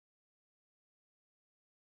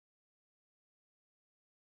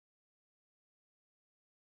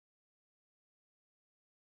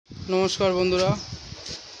नमस्कार बंधुरा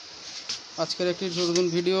आजकेर एक नतून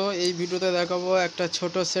भिडियो এই ভিডিওতে দেখাবো একটা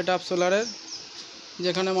ছোট সেটআপ সোলারের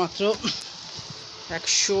যেখানে মাত্র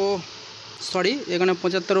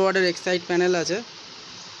 75 ওয়াটের এক্সাইড প্যানেল আছে।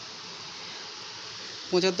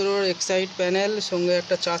 75 ওয়াট এক্সাইড প্যানেল সঙ্গে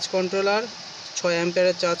একটা চার্জ কন্ট্রোলার, 6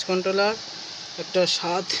 অ্যাম্পিয়ারের চার্জ কন্ট্রোলার, একটা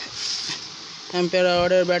 7 অ্যাম্পিয়ার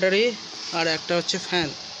আওয়ারের ব্যাটারি আর একটা হচ্ছে ফ্যান।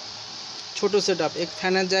 ছোটো সেটআপ। एक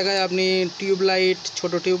फैनर जगह अपनी টিউবলাইট,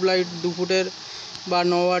 छोटो টিউবলাইট 2 फुटेर বা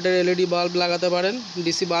 9 ওয়াটের एलईडी बाल्ब लागाते पारेन,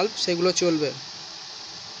 ডিসি बाल्ब सेगुलो चलबे।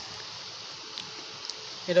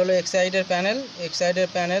 এটা হলো এক্সাইডের প্যানেল। এক্সাইডের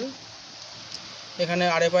প্যানেল এখানে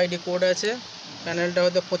আরএফআইডি কোড আছে। প্যানেলটা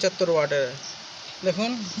হয়তো 75 ওয়াটের।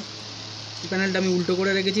 দেখুন প্যানেলটা আমি উল্টো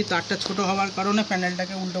করে রেখেছি, তারটা ছোট হওয়ার কারণে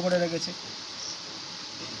প্যানেলটাকে উল্টো করে রেখেছি।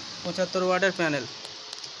 75 ওয়াটের প্যানেল,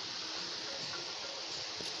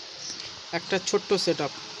 একটা ছোট্ট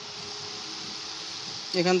সেটআপ।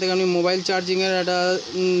 এখান থেকে আপনি মোবাইল চার্জিংয়ের একটা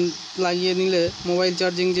লাগিয়ে নিলে, মোবাইল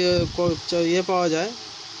চার্জিং যে ইয়ে পাওয়া যায়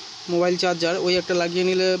মোবাইল চার্জার, ওই একটা লাগিয়ে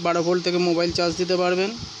নিলে 12 ভোল্ট থেকে মোবাইল চার্জ দিতে পারবেন।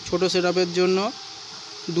 ছোট সেটআপের জন্য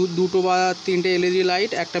দুটো বা তিনটে এলইডি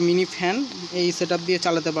লাইট, একটা মিনি ফ্যান এই সেটআপ দিয়ে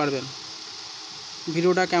চালাতে পারবেন।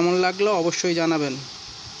 ভিডিওটা কেমন লাগলো অবশ্যই জানাবেন,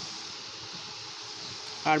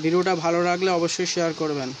 আর ভিডিওটা ভালো লাগলে অবশ্যই শেয়ার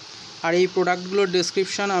করবেন। আর এই প্রোডাক্টগুলোর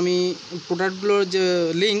ডেসক্রিপশান, আমি প্রোডাক্টগুলোর যে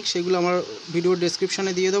লিঙ্ক সেগুলো আমার ভিডিওর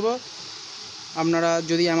ডেসক্রিপশানে দিয়ে দেবো। আপনারা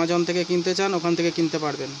যদি অ্যামাজন থেকে কিনতে চান ওখান থেকে কিনতে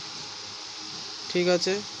পারবেন। ঠিক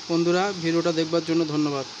আছে বন্ধুরা, ভিডিওটা দেখবার জন্য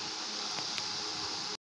ধন্যবাদ।